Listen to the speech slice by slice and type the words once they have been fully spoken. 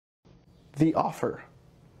The offer,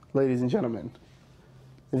 ladies and gentlemen,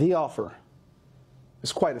 the offer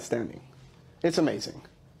is quite astounding. It's amazing,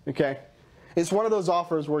 okay? It's one of those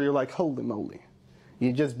offers where you're like, holy moly,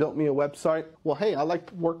 you just built me a website? Well, hey, I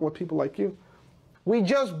like working with people like you. We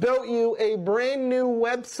just built you a brand new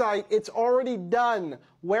website. It's already done.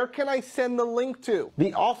 Where can I send the link to?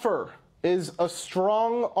 The offer is a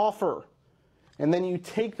strong offer. And then you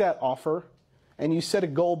take that offer and you set a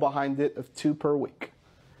goal behind it of 2 per week.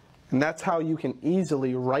 And that's how you can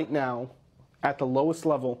easily, right now, at the lowest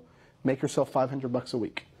level, make yourself $500 a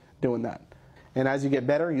week doing that. And as you get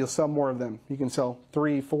better, you'll sell more of them. You can sell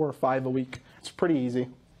 3, 4, 5 a week. It's pretty easy.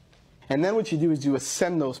 And then what you do is you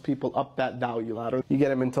ascend those people up that value ladder. You get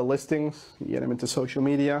them into listings, you get them into social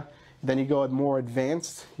media, then you go more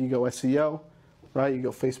advanced, you go SEO, right? You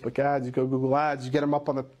go Facebook ads, you go Google ads, you get them up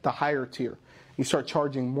on the higher tier. You start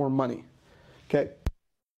charging more money, okay?